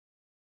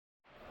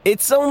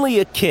It's only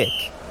a kick,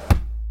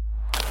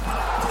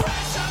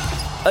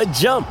 a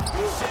jump,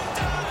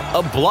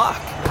 a block.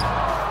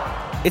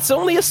 It's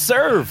only a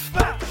serve.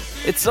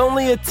 It's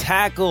only a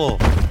tackle,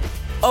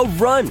 a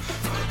run.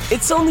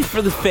 It's only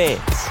for the fans.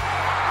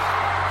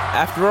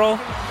 After all,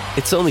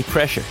 it's only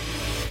pressure.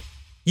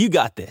 You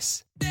got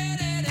this.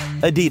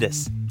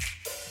 Adidas.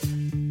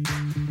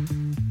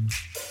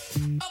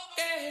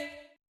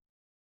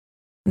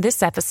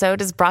 This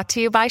episode is brought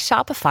to you by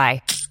Shopify.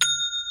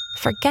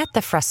 Forget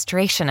the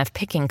frustration of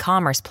picking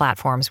commerce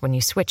platforms when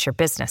you switch your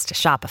business to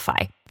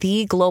Shopify,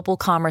 the global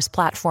commerce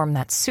platform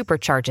that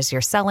supercharges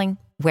your selling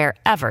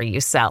wherever you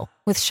sell.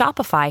 With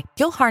Shopify,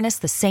 you'll harness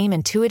the same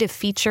intuitive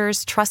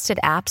features, trusted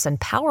apps, and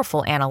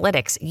powerful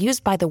analytics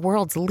used by the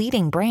world's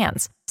leading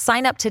brands.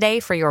 Sign up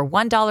today for your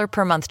 $1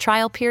 per month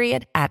trial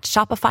period at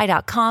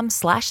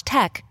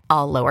shopify.com/tech,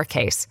 all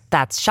lowercase.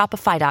 That's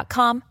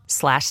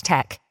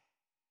shopify.com/tech.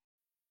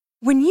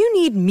 When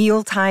you need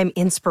mealtime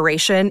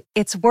inspiration,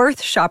 it's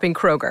worth shopping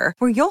Kroger,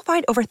 where you'll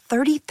find over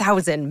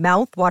 30,000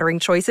 mouth-watering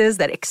choices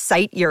that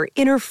excite your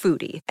inner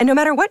foodie. And no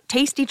matter what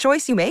tasty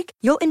choice you make,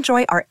 you'll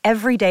enjoy our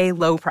everyday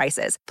low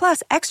prices,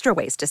 plus extra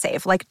ways to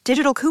save, like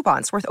digital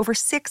coupons worth over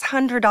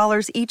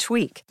 $600 each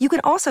week. You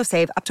can also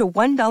save up to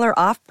 $1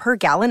 off per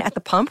gallon at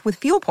the pump with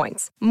fuel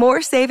points.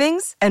 More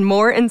savings and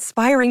more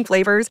inspiring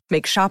flavors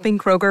make shopping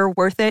Kroger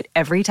worth it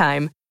every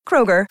time.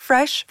 Kroger,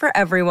 fresh for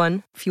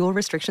everyone. Fuel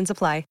restrictions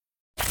apply.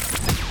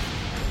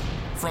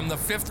 From the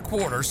Fifth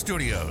Quarter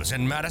Studios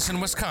in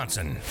Madison,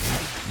 Wisconsin,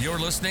 you're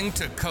listening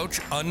to Coach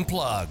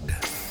Unplugged.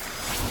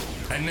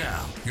 And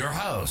now, your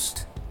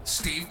host,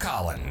 Steve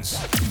Collins.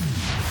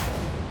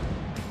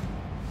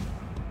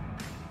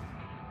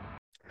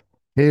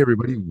 Hey,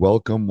 everybody.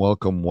 Welcome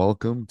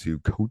to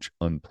Coach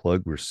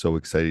Unplugged. We're so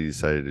excited you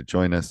decided to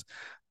join us.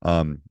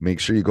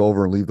 Make sure you go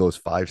over and leave those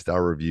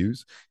 5-star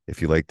reviews.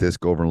 If you like this,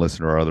 go over and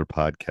listen to our other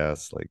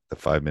podcasts like the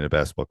 5-Minute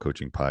Basketball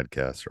Coaching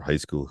Podcast or High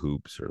School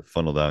Hoops or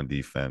Funnel Down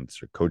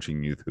Defense or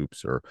Coaching Youth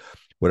Hoops or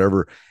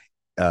whatever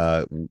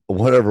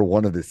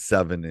one of the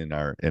 7 in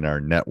our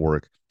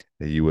network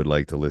that you would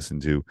like to listen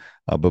to.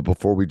 But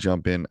before we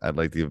jump in, I'd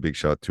like to give a big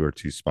shout out to our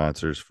 2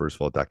 sponsors. First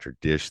of all, Dr.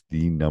 Dish,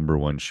 the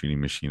 #1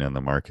 shooting machine on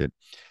the market.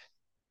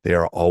 They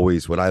are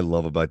always, what I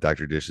love about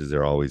Dr. Dish is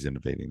they're always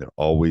innovating. They're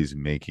always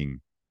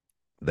making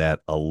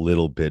that a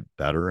little bit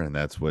better, and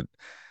that's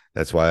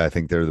why I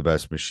think they're the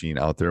best machine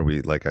out there.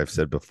 Like I've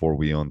said before,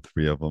 we own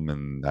 3 of them,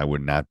 and I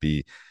would not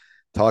be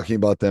talking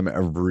about them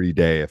every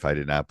day if I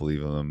did not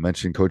believe in them.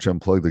 Mention Coach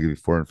Unplugged, they'll give you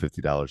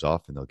 $450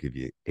 off, and they'll give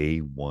you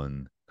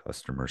A1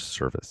 customer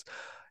service.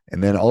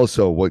 And then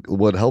also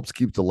what helps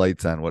keep the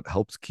lights on, what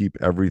helps keep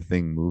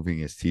everything moving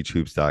is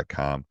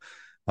teachhoops.com.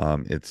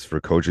 It's for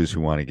coaches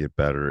who want to get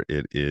better.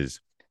 It is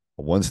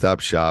a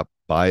one-stop shop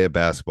by a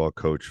basketball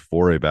coach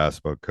for a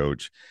basketball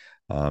coach.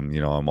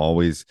 I'm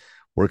always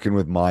working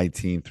with my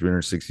team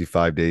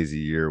 365 days a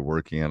year,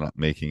 working on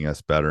making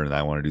us better. And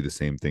I want to do the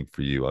same thing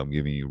for you. I'm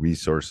giving you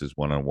resources,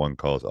 one-on-one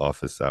calls,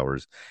 office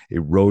hours, a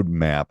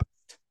roadmap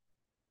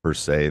per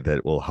se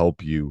that will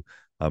help you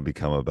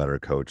become a better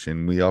coach.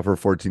 And we offer a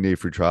 14-day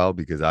free trial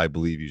because I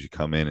believe you should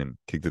come in and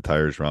kick the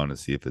tires around and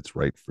see if it's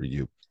right for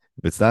you.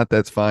 If it's not,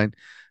 that's fine.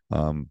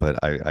 But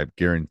I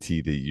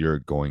guarantee that you're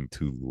going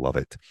to love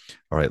it.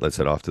 All right, let's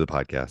head off to the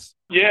podcast.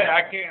 Yeah,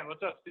 I can.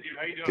 What's up, Steve?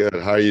 How you doing? Good.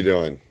 How are you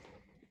doing?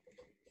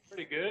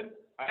 Pretty good.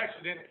 I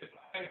actually didn't get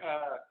my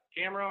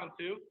camera on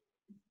too.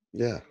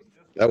 Yeah,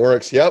 that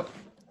works. Yep.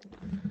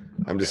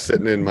 I'm just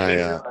sitting in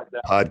my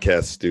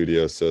podcast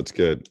studio, so it's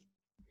good.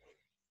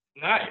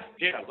 Nice.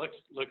 Yeah,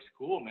 looks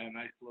cool, man.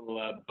 Nice little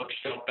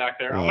bookshelf back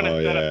there. I'm Oh,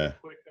 gonna set yeah. up a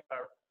quick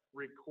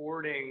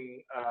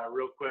recording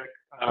real quick.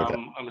 Okay.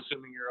 I'm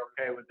assuming you're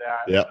okay with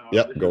that. Yep.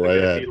 This Go is right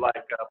gonna ahead. be like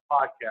a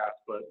podcast,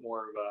 but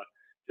more of a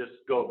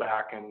just go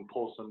back and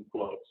pull some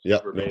quotes.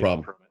 Yep, no verbatim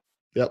problem. from it.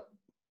 Yep.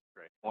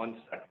 Great.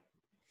 1 second.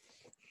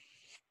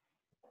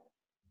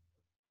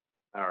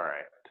 All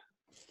right.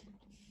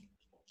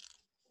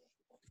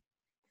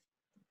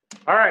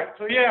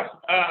 So yeah,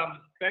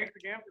 thanks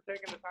again for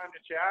taking the time to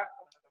chat.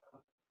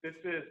 This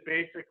is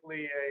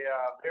basically a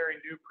very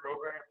new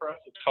program for us.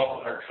 It's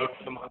called our Coach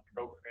of the Month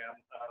program.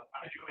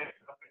 I joined the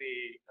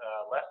company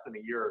less than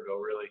a year ago,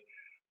 really,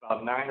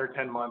 about 9 or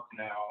 10 months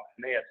now,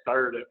 and they had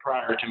started it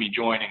prior to me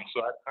joining.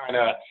 So I kind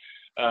of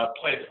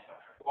played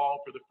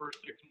ball for the first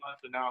 6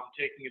 months, and now I'm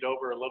taking it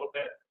over a little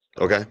bit.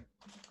 Okay.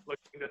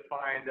 Looking to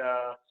find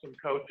some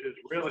coaches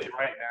really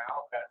right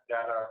now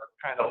that are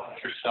kind of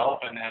like yourself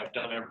and have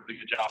done a really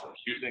good job of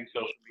using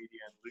social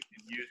media and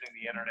using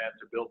the internet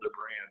to build their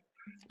brand.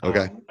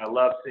 Okay. I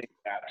love seeing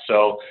that.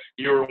 So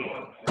you were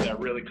one that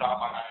really caught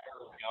my eye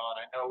early on.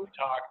 I know we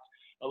talked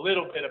a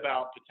little bit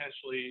about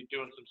potentially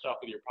doing some stuff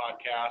with your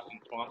podcast and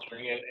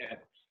sponsoring it. And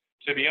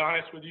to be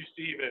honest with you,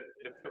 Steve, if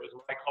it was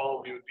my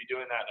call, we would be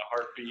doing that in a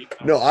heartbeat.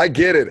 No, I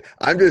get it.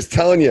 I'm just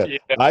telling you, Yeah.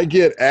 I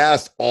get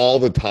asked all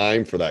the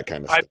time for that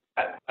kind of stuff.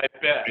 I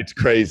bet. It's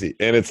crazy.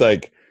 And it's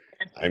like,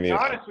 To be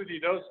honest with you,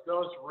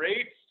 those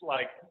rates,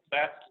 like,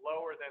 that's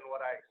lower than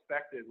what I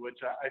expected, which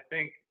I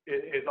think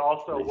is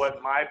also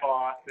what my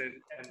boss and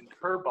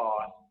her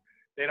boss,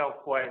 they don't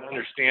quite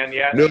understand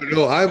yet.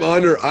 No, I'm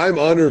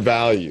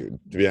undervalued.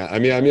 Yeah, I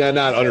mean, I'm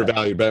not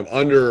undervalued, but I'm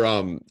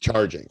under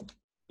charging.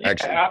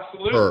 Actually,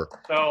 absolutely.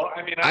 So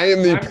I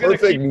am the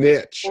perfect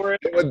niche.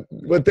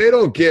 What they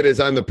don't get is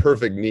I'm the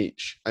perfect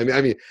niche. I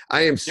mean,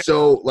 I am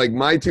so, like,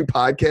 my two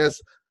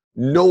podcasts.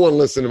 No one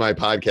listens to my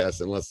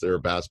podcast unless they're a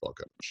basketball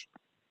coach.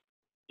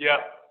 Yeah.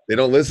 They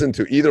don't listen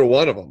to either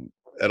one of them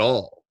at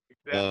all.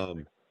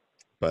 Exactly.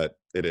 But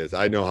it is.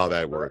 I know how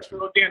that works.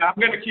 So again, I'm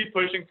going to keep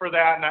pushing for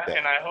that, and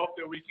I hope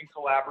that we can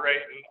collaborate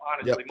in,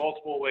 honestly,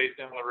 multiple ways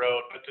down the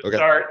road. But to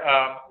start,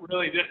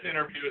 really, this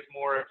interview is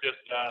more of just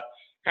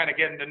kind of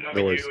getting to know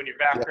you and your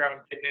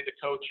background, getting into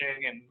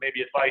coaching, and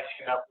maybe advice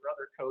you have for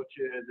other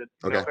coaches.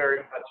 It's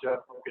very much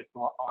focused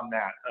on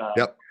that.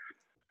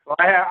 So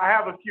I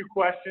have a few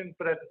questions,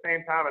 but at the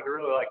same time, I'd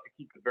really like to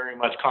keep it very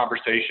much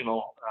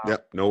conversational.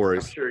 No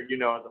worries. I'm sure as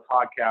a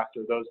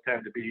podcaster, those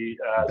tend to be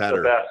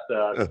the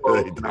best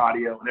quotes and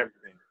audio and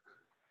everything.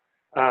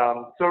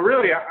 So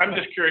really, I'm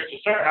just curious to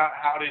start.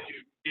 How did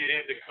you get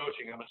into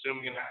coaching? I'm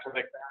assuming an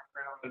athletic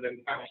background, and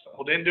then kind of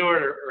stumbled into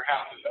it, or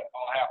how did that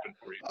all happen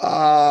for you?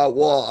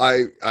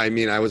 Well, I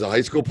mean, I was a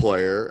high school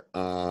player,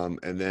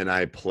 and then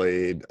I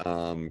played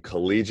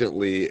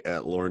collegiately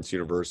at Lawrence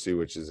University,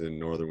 which is in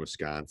northern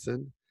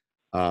Wisconsin.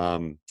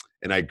 And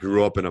I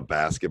grew up in a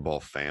basketball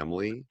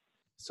family.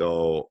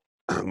 So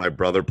my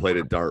brother played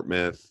at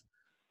Dartmouth,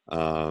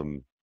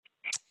 played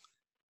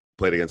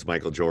against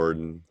Michael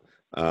Jordan.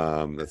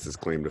 That's his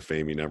claim to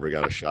fame. He never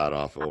got a shot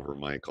off over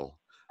Michael.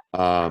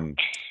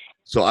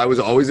 So I was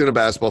always in a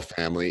basketball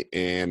family,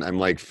 and I'm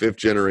like fifth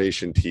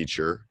generation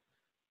teacher.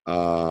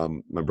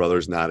 My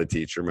brother's not a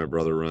teacher. My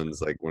brother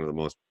runs like one of the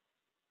most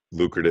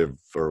lucrative,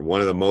 or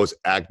one of the most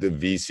active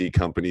VC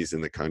companies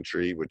in the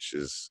country, which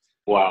is,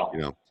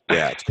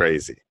 it's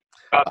crazy.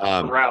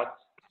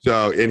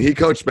 So, and he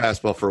coached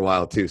basketball for a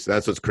while too. So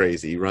that's what's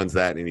crazy. He runs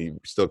that, and he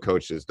still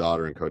coached his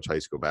daughter and coach high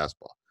school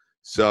basketball.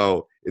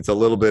 So it's a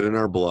little bit in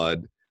our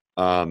blood.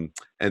 And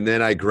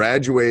then I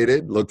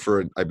graduated,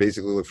 I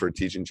basically looked for a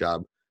teaching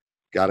job,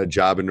 got a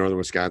job in northern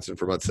Wisconsin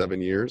for about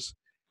 7 years.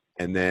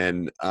 And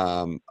then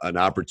an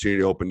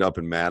opportunity opened up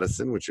in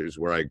Madison, which is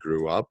where I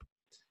grew up.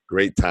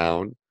 Great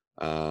town.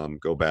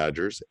 Go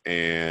Badgers.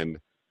 And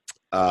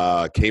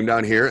came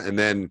down here, and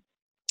then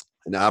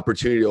an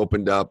opportunity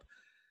opened up.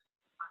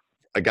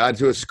 I got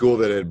to a school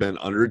that had been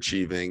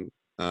underachieving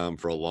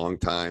for a long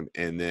time,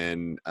 and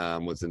then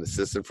was an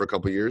assistant for a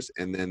couple of years,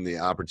 and then the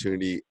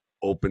opportunity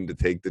opened to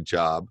take the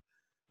job.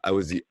 I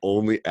was the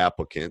only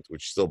applicant,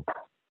 which is still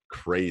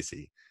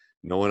crazy.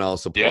 No one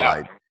else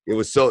applied. It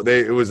was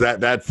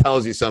that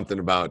tells you something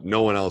about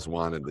no one else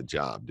wanted the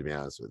job, to be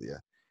honest with you.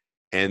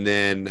 And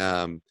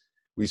then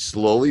we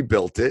slowly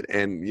built it,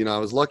 and I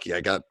was lucky. I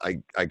got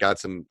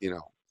some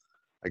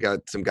I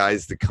got some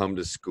guys to come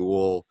to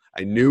school.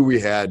 I knew we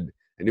had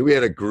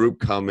a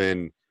group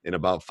coming in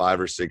about 5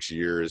 or 6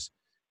 years,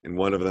 and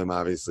one of them,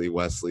 obviously,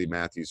 Wesley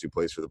Matthews, who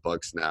plays for the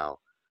Bucks now.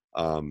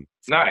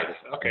 Nice.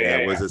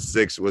 Okay. Was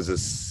a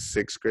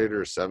sixth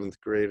grader or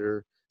seventh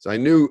grader. So I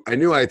knew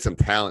I had some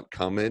talent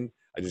coming.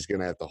 I just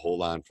gonna have to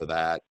hold on for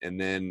that. And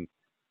then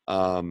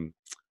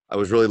I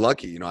was really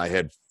lucky. I've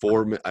had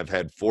 4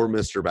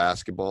 Mr.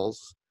 Basketballs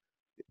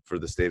for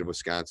the state of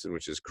Wisconsin,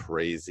 which is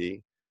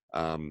crazy.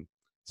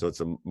 So it's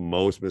the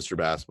most Mr.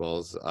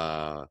 Basketballs.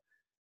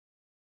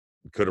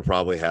 Could have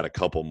probably had a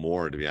couple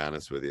more, to be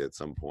honest with you, at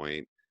some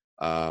point.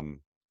 I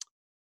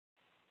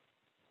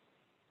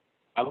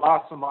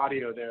lost some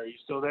audio there. Are you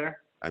still there?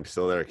 I'm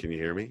still there. Can you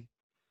hear me?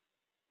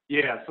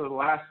 Yeah. So the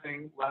last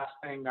thing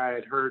I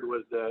had heard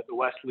was the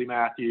Wesley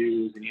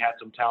Matthews, and you had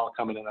some talent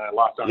coming in, and I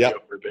lost audio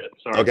for a bit.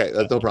 Sorry. Okay,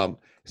 that's no problem.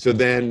 So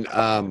then,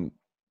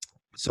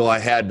 so I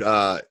had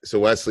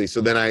Wesley.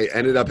 So then I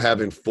ended up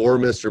having 4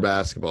 Mr.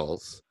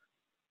 Basketballs.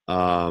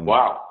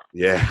 Wow.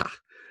 Yeah.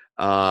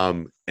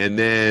 And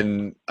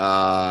then,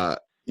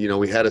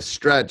 we had a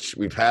stretch.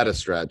 We've had a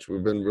stretch.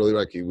 We've been really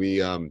lucky.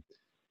 We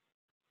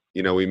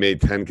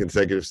made 10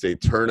 consecutive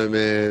state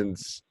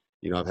tournaments.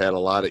 I've had a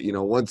lot of,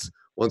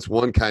 once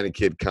one kind of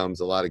kid comes,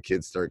 a lot of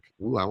kids start,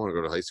 ooh, I want to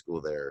go to high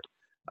school there.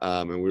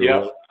 And we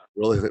were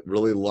really,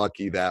 really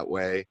lucky that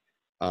way.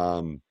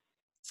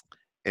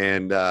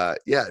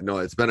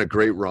 It's been a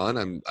great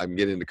run. I'm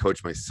getting to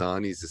coach my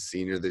son. He's a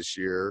senior this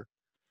year.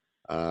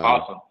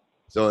 Awesome.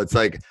 So it's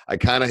like I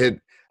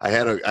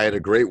had a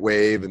great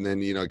wave, and then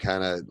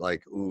kind of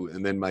like ooh,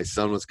 and then my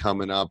son was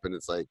coming up, and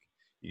it's like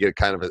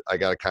I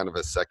got kind of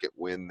a second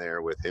win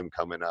there with him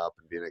coming up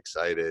and being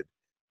excited.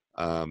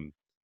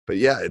 But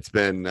yeah, it's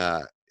been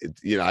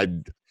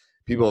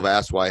people have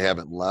asked why I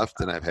haven't left,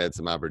 and I've had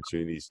some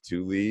opportunities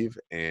to leave,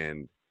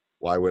 and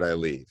why would I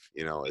leave?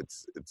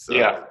 It's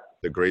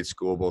a great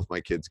school. Both my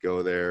kids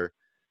go there.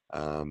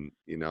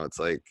 It's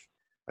like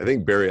I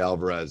think Barry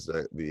Alvarez,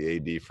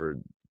 the AD for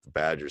the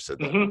Badgers, said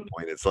that at one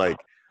point. It's like,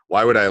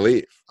 why would I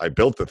leave? I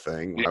built the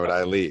thing. Why would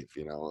I leave?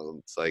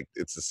 It's like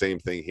it's the same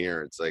thing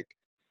here. It's like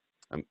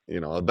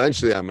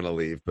eventually I'm going to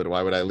leave, but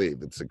why would I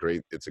leave? It's a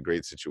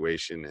great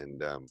situation.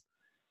 And,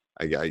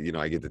 I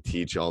get to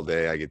teach all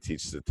day. I get to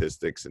teach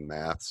statistics and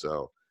math.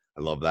 So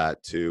I love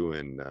that too.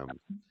 And,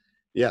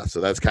 so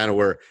that's kind of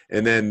where,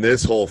 and then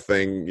this whole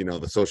thing,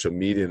 the social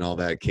media and all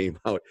that came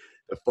out.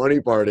 The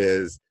funny part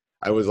is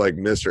I was like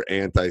Mr.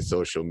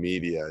 Anti-social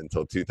media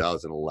until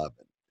 2011.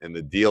 And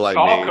the deal I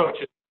made.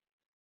 Coaches.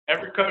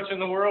 Every coach in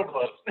the world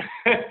was.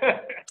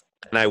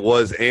 And I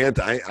was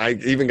I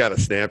even got a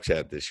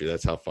Snapchat this year.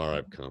 That's how far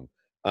I've come.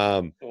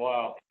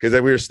 Wow. Because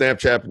we were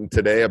Snapchatting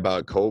today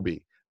about Kobe.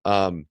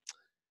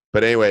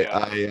 But anyway,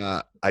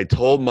 I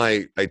told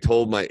my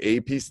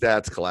AP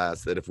stats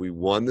class that if we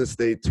won the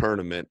state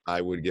tournament, I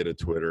would get a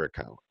Twitter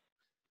account.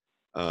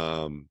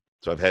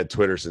 So I've had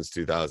Twitter since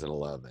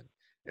 2011,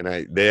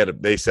 and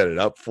they set it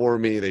up for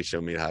me. They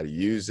showed me how to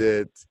use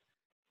it.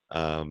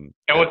 And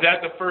was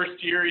that the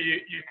first year you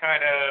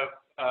kind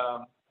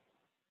of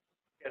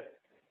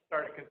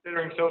started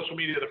considering social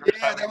media the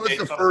first time? Yeah, that was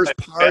the first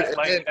part.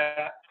 Like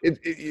that?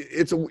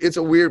 It's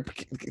a weird.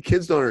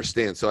 Kids don't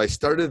understand. So I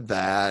started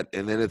that,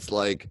 and then it's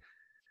like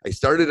I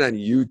started on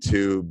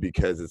YouTube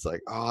because it's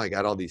like, oh, I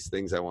got all these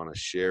things I want to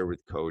share with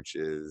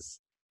coaches,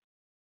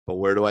 but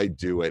where do I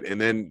do it? And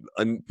then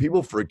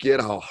people forget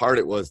how hard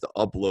it was to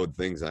upload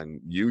things on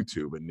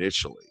YouTube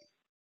initially.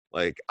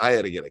 Like I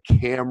had to get a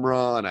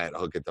camera, and I had to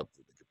hook it up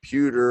to the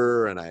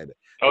computer, and I had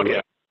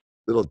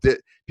little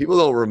people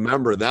don't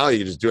remember now.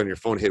 You just do it on your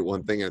phone, hit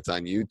one thing, and it's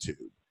on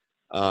YouTube.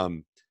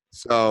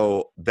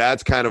 So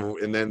that's kind of,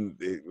 and then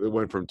it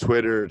went from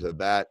Twitter to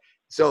that.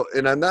 So,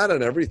 and I'm not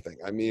on everything.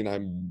 I mean,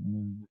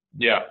 I'm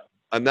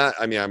on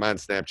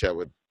Snapchat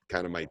with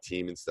kind of my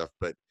team and stuff,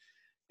 but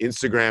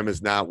Instagram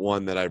is not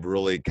one that I've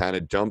really kind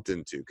of jumped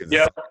into because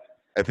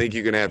I think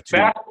you can have two.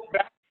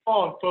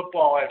 Basketball and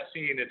football, I've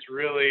seen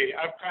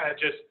I've kind of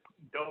just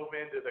dove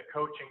into the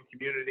coaching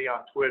community on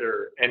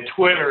Twitter, and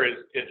Twitter is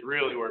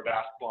really where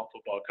basketball and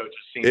football coaches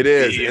seem to be. It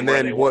is, and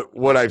then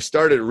what I've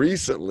started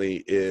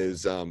recently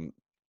is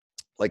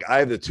like I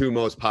have the two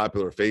most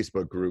popular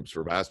Facebook groups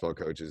for basketball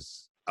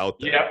coaches out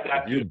there.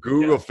 Yeah, if you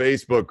Google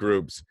Facebook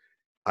groups,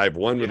 I have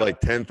one with like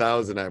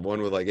 10,000. I have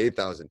one with like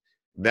 8,000.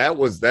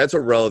 That's a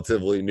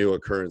relatively new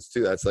occurrence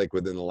too. That's like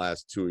within the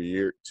last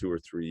 2 or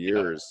 3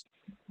 years.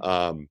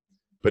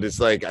 But it's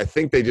like I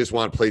think they just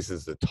want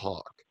places to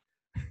talk.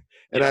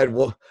 And I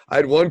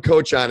had one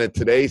coach on it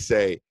today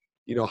say,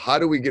 how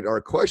do we get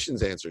our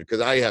questions answered? Because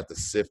I have to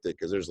sift it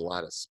because there's a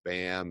lot of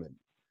spam and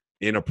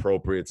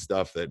inappropriate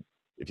stuff that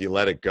if you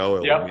let it go,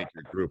 it will make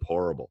your group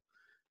horrible.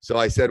 So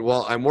I said,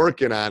 well, I'm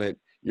working on it.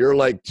 You're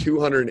like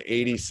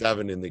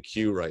 287 in the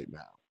queue right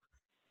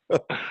now.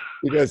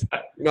 Because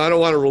I don't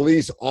want to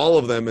release all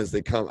of them as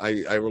they come.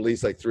 I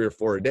release like 3 or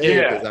 4 a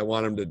day because I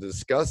want them to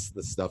discuss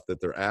the stuff that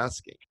they're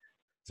asking.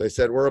 So I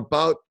said, we're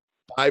about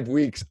 5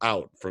 weeks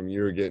out from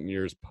you getting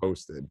yours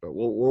posted, but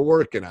we're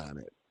working on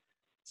it.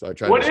 So I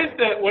tried. What is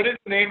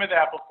the name of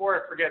that? Before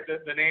I forget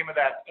the name of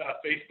that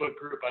Facebook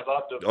group, I'd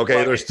love to.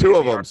 Okay, there's 2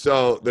 of them.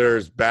 So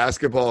there's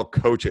basketball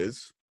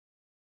coaches.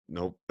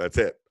 Nope, that's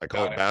it. I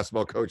call it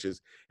basketball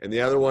coaches, and the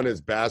other one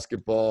is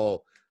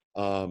basketball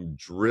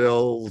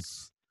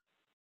drills,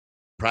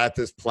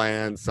 practice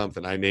plans.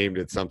 Something I named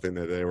it something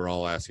that they were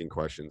all asking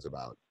questions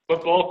about.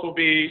 But both will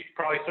be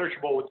probably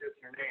searchable with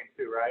just your name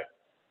too, right?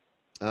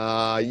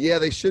 Yeah,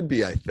 they should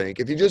be, I think.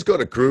 If you just go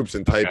to groups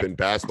and type in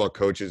basketball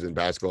coaches and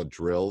basketball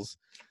drills,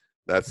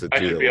 that's the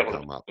 2 that will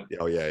come up.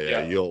 Oh,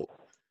 yeah.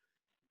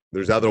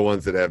 There's other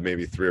ones that have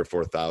maybe 3,000 or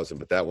 4,000,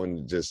 but that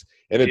one just,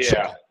 and it's,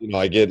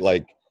 I get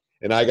like,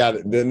 and I got,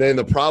 then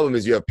the problem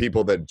is you have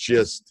people that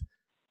just,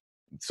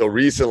 so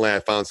recently I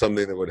found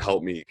something that would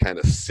help me kind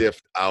of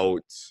sift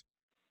out.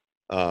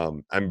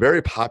 I'm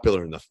very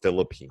popular in the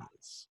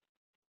Philippines.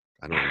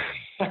 I don't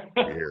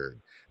know. Weird.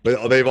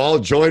 But they've all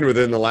joined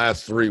within the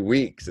last 3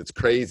 weeks. It's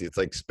crazy. It's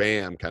like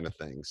spam kind of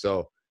thing.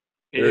 So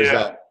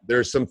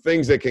there's some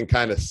things that can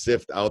kind of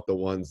sift out the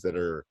ones that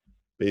are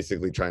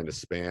basically trying to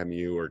spam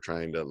you or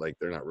trying to, like,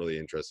 they're not really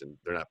interested.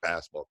 They're not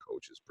basketball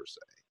coaches per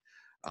se.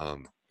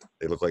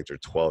 They look like they're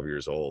 12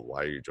 years old.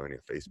 Why are you joining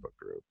a Facebook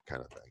group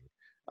kind of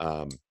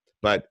thing?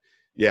 But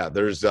yeah,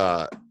 there's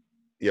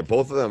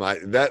both of them.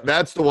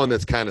 That's the one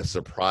that's kind of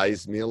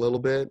surprised me a little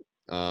bit.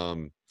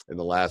 In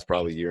the last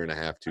probably year and a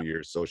half, 2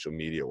 years, social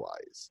media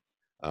wise,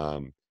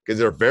 because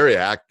they're very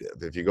active.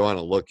 If you go on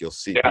and look, you'll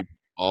see people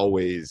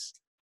always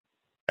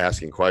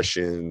asking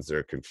questions.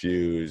 They're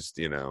confused.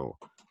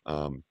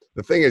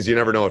 The thing is, you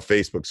never know what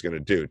Facebook's going to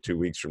do. 2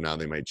 weeks from now,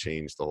 they might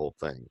change the whole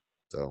thing.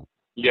 So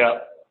yeah.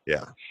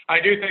 I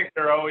do think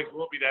there always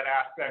will be that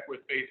aspect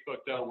with Facebook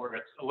though, where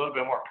it's a little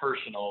bit more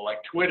personal.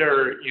 Like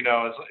Twitter, if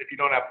you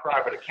don't have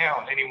private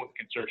accounts, anyone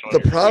can search on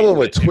the problem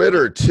with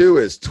Twitter too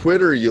is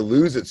Twitter, you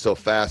lose it so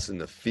fast in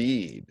the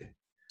feed.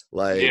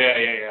 Like,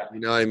 yeah. You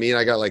know what I mean?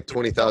 I got like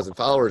 20,000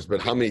 followers,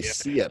 but how many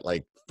see it?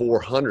 Like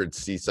 400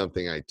 see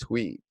something I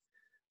tweet.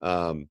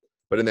 But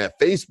in that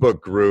Facebook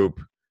group,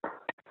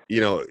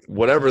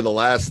 whatever the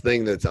last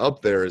thing that's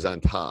up there is on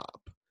top.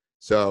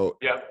 So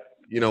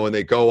when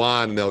they go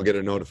on, they'll get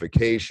a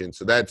notification.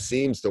 So that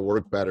seems to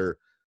work better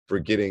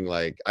forgetting,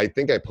 like, I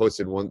think I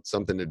posted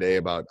something today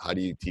about how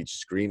do you teach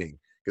screening,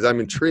 because I'm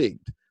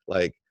intrigued.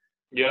 Like,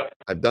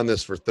 I've done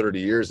this for 30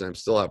 years and I'm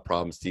still have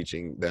problems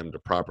teaching them to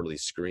properly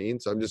screen.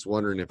 So I'm just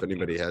wondering if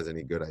anybody has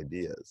any good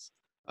ideas.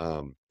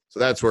 So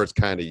that's where it's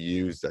kind of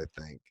used, I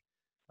think.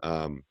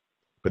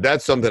 But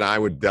that's something I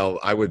would delve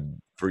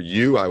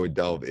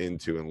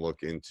into and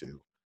look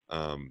into.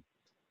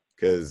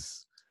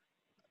 Because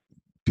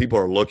people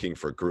are looking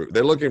for group.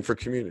 They're looking for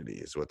community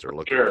is what they're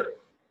looking for.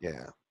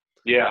 Yeah.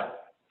 Yeah.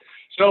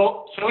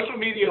 So social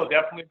media will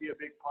definitely be a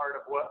big part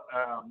of what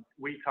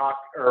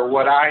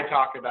what I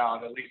talk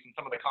about, at least in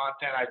some of the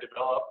content I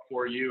develop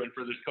for you and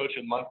for this Coach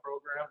of the Month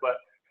program. But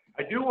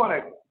I do want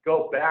to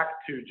go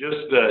back to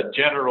just the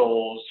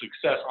general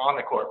success on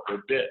the court for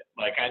a bit.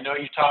 Like, I know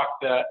you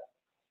talked that,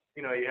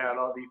 you had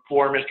all these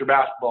 4 Mr.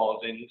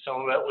 Basketballs, and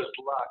some of it was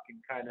luck and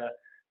kind of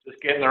just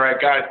getting the right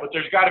guys. But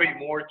there's got to be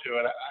more to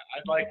it.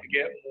 I'd like to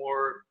get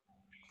more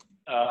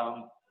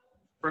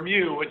from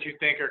you, what you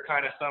think are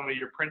kind of some of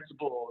your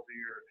principles,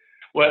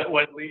 or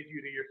what leads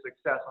you to your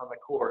success on the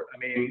court. I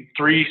mean,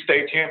 3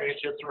 state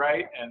championships,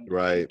 right? And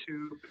 2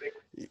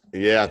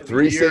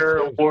 3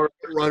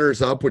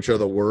 runners up, which are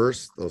the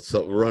worst. Those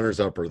runners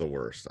up are the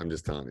worst. I'm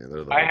just telling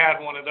you. I had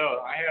one of those.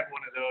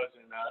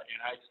 In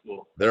high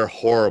school. They're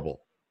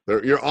horrible.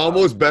 You're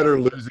almost better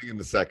losing in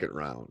the second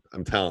round.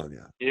 I'm telling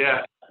you.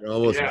 Yeah. You're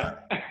almost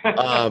better.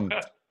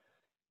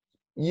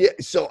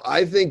 So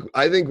I think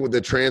with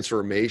the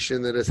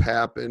transformation that has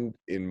happened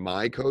in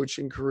my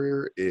coaching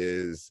career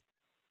is,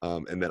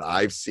 and that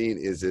I've seen,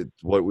 is it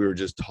what we were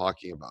just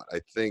talking about.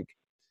 I think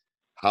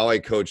how I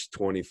coached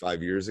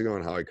 25 years ago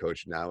and how I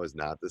coach now is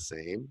not the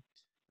same.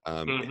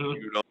 If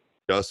you don't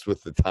adjust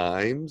with the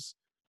times,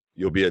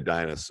 you'll be a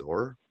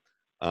dinosaur.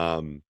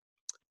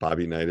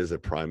 Bobby Knight is a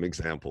prime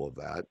example of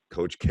that.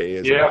 Coach K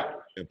is an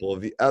example of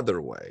the other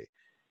way.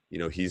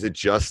 He's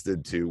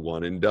adjusted to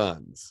one and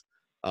dones.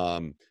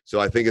 So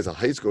I think as a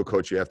high school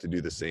coach, you have to do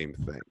the same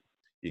thing.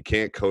 You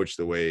can't coach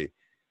the way,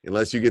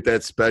 unless you get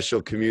that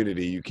special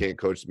community, you can't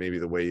coach maybe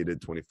the way you did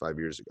 25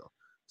 years ago.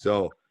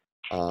 So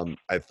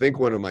I think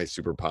one of my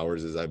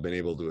superpowers is I've been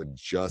able to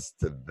adjust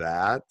to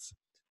that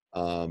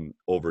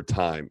over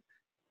time.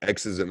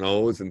 X's and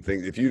O's and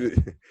things. If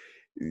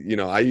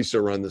I used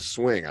to run the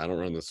swing. I don't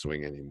run the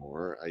swing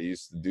anymore. I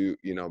used to do,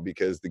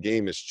 because the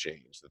game has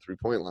changed. The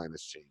 3-point line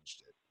has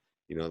changed it.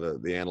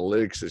 The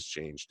analytics has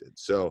changed it.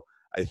 So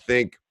I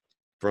think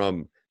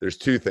there's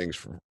 2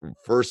 things.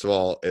 First of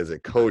all, as a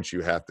coach,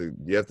 you have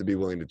to be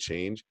willing to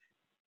change.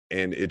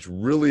 And it's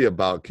really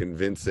about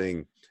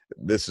convincing,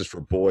 this is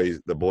for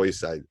the boys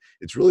side.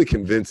 It's really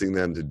convincing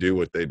them to do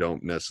what they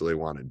don't necessarily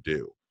want to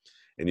do.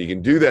 And you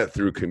can do that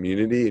through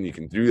community, and you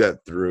can do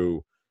that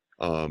through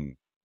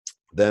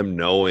them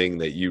knowing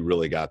that you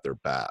really got their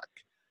back.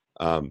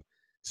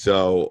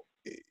 So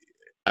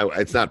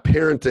it's not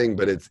parenting,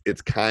 but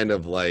it's kind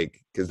of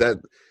like, because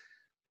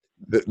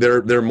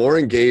they're more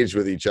engaged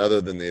with each other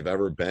than they've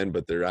ever been,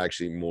 but they're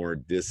actually more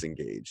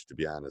disengaged, to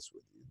be honest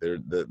with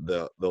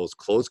you. Those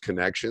close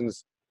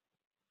connections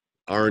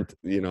aren't,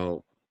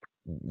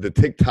 the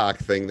TikTok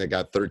thing that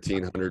got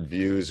 1,300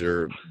 views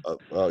or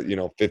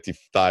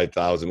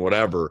 55,000,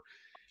 whatever.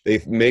 They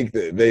think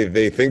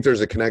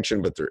there's a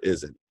connection, but there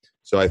isn't.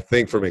 So I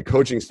think from a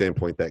coaching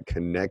standpoint, that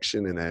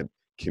connection and that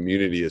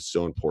community is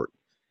so important.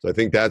 So I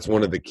think that's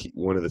one of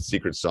the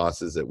secret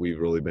sauces that we've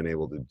really been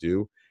able to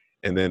do.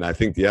 And then I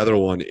think the other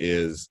one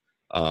is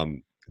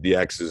the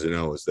X's and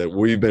O's that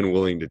we've been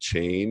willing to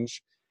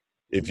change.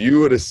 If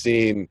you would have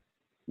seen,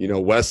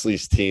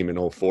 Wesley's team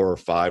in 04 or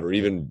 05, or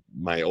even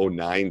my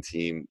 09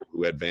 team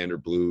who had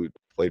Vanderblue,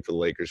 played for the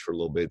Lakers for a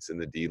little bit, it's in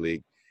the D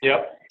League.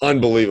 Yep.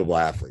 Unbelievable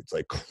athletes,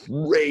 like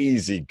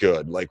crazy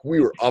good. Like we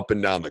were up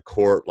and down the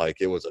court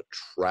like it was a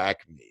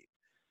track meet.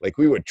 Like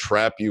we would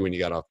trap you when you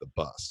got off the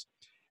bus.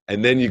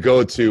 And then you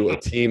go to a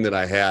team that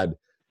I had,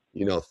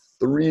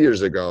 3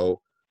 years ago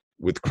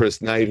with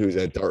Chris Knight, who's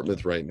at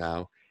Dartmouth right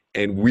now,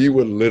 and we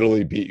would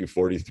literally beat you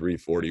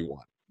 43-41.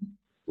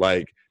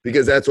 Like,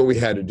 because that's what we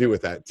had to do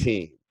with that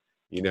team,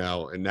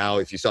 and now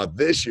if you saw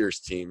this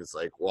year's team, it's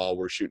like, well,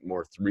 we're shooting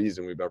more threes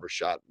than we've ever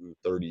shot in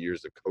 30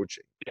 years of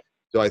coaching.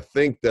 So I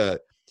think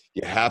that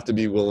you have to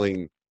be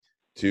willing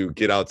to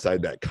get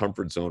outside that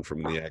comfort zone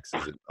from the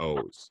X's and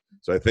O's.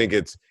 So I think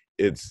it's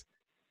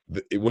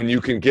when you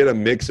can get a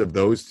mix of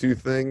those 2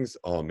 things,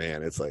 oh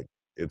man, it's like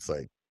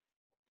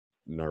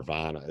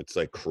nirvana. It's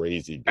like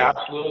crazy good.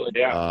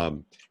 Absolutely, yeah.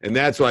 And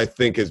that's what I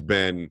think has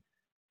been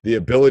the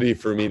ability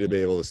for me to be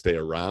able to stay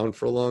around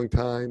for a long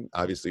time.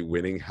 Obviously,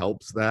 winning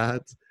helps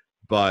that.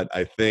 But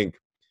I think,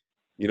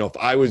 if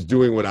I was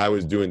doing what I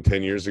was doing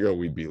 10 years ago,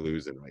 we'd be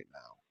losing right now.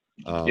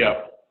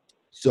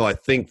 So I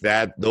think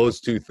that those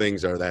 2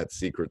 things are that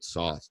secret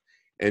sauce.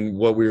 And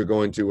what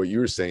you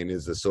were saying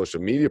is the social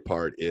media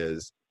part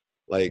is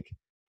like,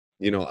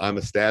 I'm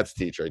a stats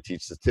teacher. I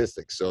teach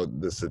statistics. So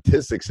the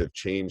statistics have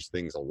changed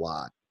things a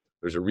lot.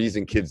 There's a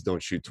reason kids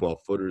don't shoot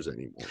 12-footers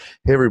anymore.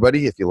 Hey,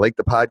 everybody, if you like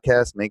the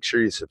podcast, make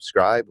sure you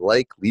subscribe,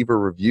 leave a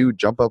review,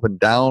 jump up and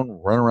down,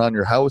 run around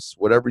your house,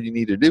 whatever you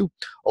need to do.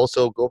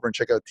 Also, go over and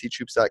check out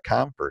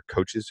teachhoops.com for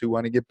coaches who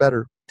want to get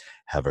better.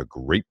 Have a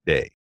great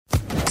day.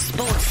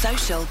 Sports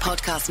Social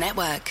Podcast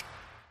Network.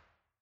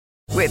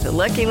 With the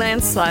Lucky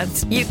Land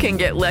Slots, you can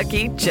get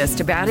lucky just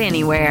about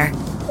anywhere.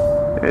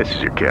 This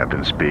is your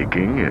captain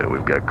speaking.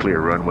 We've got clear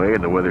runway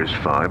and the weather's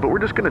fine, but we're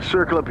just going to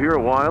circle up here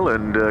a while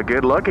and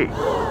get lucky.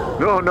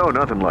 No,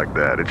 nothing like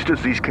that. It's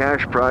just these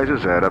cash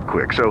prizes add up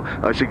quick. So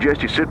I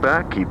suggest you sit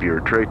back, keep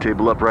your tray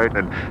table upright,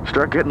 and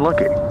start getting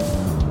lucky.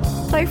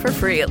 Play for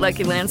free at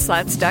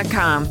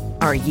LuckyLandSlots.com.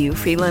 Are you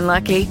feeling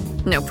lucky?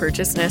 No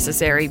purchase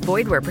necessary.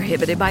 Void where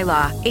prohibited by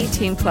law.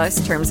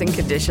 18+ terms and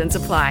conditions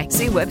apply.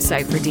 See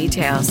website for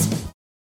details.